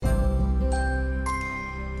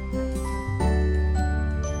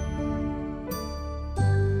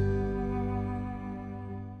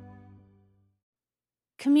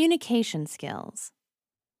Communication skills.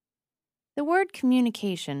 The word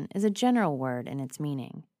communication is a general word in its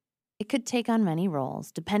meaning. It could take on many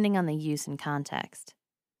roles depending on the use and context.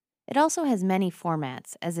 It also has many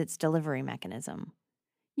formats as its delivery mechanism.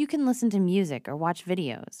 You can listen to music or watch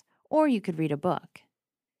videos, or you could read a book.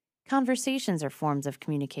 Conversations are forms of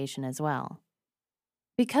communication as well.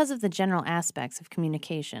 Because of the general aspects of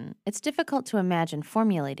communication, it's difficult to imagine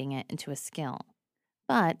formulating it into a skill.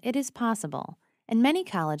 But it is possible, and many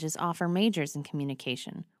colleges offer majors in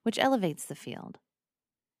communication, which elevates the field.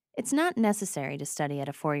 It's not necessary to study at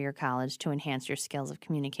a four-year college to enhance your skills of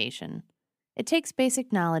communication. It takes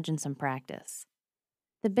basic knowledge and some practice.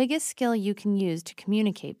 The biggest skill you can use to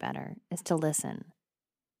communicate better is to listen.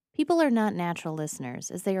 People are not natural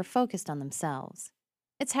listeners as they are focused on themselves.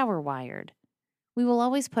 It's how we're wired. We will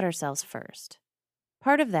always put ourselves first.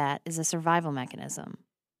 Part of that is a survival mechanism.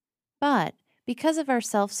 But because of our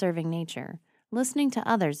self-serving nature, listening to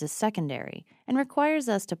others is secondary and requires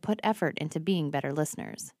us to put effort into being better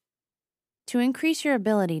listeners. To increase your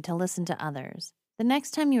ability to listen to others, the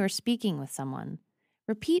next time you are speaking with someone,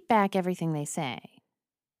 repeat back everything they say.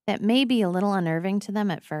 That may be a little unnerving to them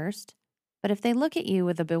at first, but if they look at you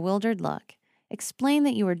with a bewildered look, explain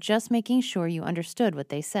that you were just making sure you understood what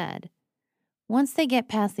they said. Once they get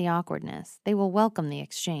past the awkwardness, they will welcome the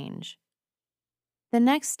exchange. The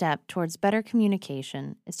next step towards better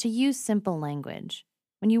communication is to use simple language.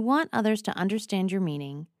 When you want others to understand your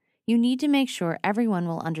meaning, you need to make sure everyone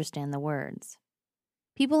will understand the words.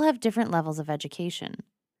 People have different levels of education.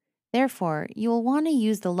 Therefore, you will want to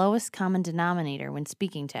use the lowest common denominator when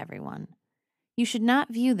speaking to everyone. You should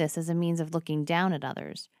not view this as a means of looking down at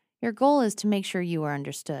others. Your goal is to make sure you are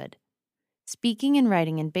understood. Speaking and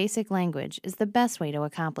writing in basic language is the best way to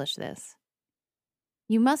accomplish this.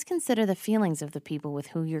 You must consider the feelings of the people with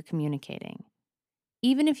whom you're communicating.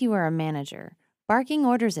 Even if you are a manager, barking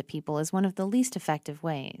orders at people is one of the least effective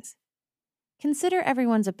ways. Consider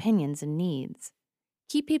everyone's opinions and needs.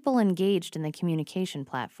 Keep people engaged in the communication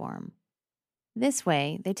platform. This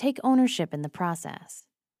way, they take ownership in the process.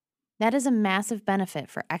 That is a massive benefit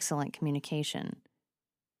for excellent communication.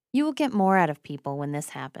 You will get more out of people when this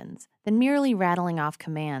happens than merely rattling off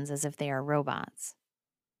commands as if they are robots.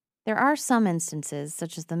 There are some instances,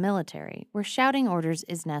 such as the military, where shouting orders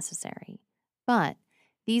is necessary, but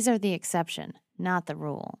these are the exception, not the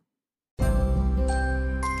rule.